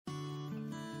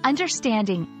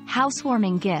Understanding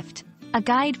Housewarming Gift, a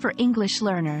guide for English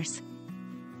learners.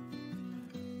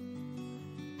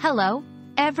 Hello,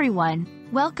 everyone.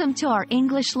 Welcome to our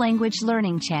English language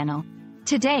learning channel.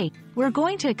 Today, we're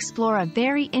going to explore a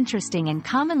very interesting and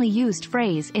commonly used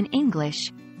phrase in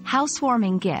English,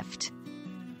 housewarming gift.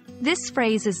 This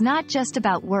phrase is not just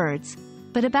about words,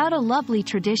 but about a lovely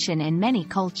tradition in many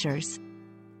cultures.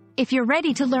 If you're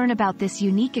ready to learn about this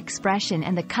unique expression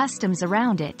and the customs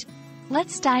around it,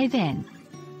 let's dive in.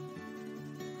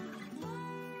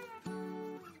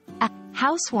 A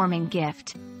housewarming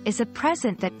gift is a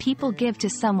present that people give to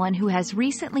someone who has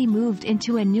recently moved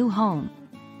into a new home.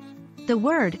 The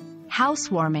word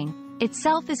housewarming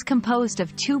itself is composed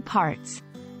of two parts: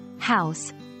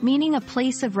 house, meaning a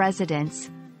place of residence,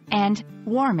 and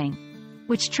warming,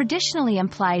 which traditionally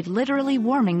implied literally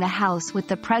warming the house with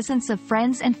the presence of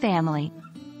friends and family.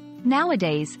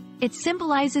 Nowadays, it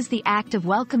symbolizes the act of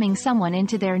welcoming someone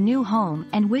into their new home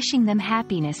and wishing them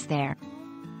happiness there.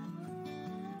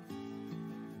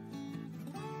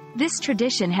 This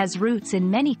tradition has roots in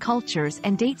many cultures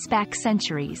and dates back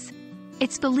centuries.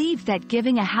 It's believed that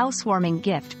giving a housewarming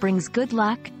gift brings good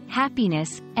luck,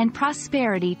 happiness, and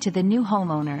prosperity to the new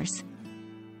homeowners.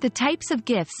 The types of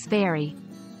gifts vary,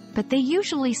 but they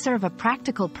usually serve a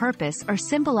practical purpose or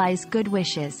symbolize good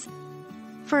wishes.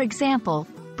 For example,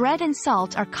 bread and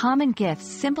salt are common gifts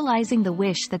symbolizing the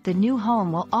wish that the new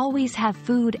home will always have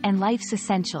food and life's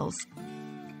essentials.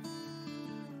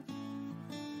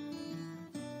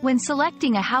 When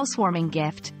selecting a housewarming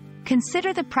gift,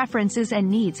 consider the preferences and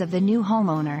needs of the new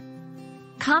homeowner.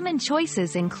 Common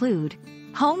choices include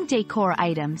home decor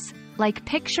items, like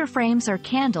picture frames or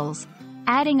candles,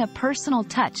 adding a personal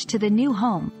touch to the new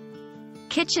home.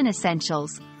 Kitchen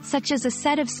essentials, such as a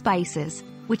set of spices,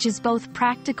 which is both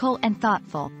practical and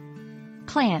thoughtful.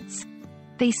 Plants.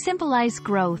 They symbolize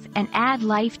growth and add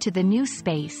life to the new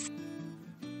space.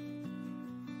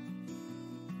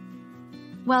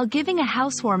 While giving a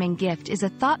housewarming gift is a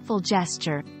thoughtful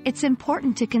gesture, it's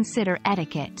important to consider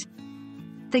etiquette.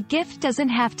 The gift doesn't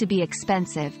have to be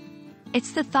expensive.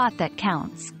 It's the thought that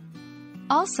counts.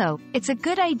 Also, it's a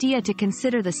good idea to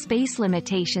consider the space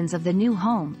limitations of the new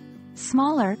home.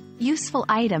 Smaller, useful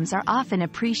items are often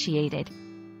appreciated.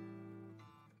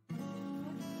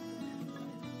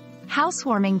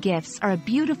 Housewarming gifts are a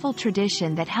beautiful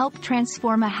tradition that help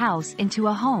transform a house into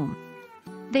a home.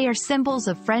 They are symbols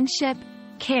of friendship,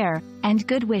 care, and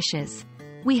good wishes.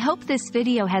 We hope this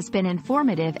video has been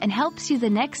informative and helps you the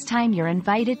next time you're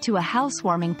invited to a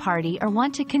housewarming party or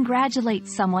want to congratulate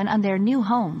someone on their new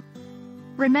home.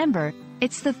 Remember,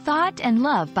 it's the thought and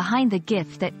love behind the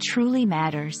gift that truly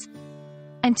matters.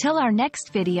 Until our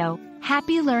next video,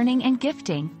 happy learning and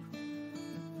gifting!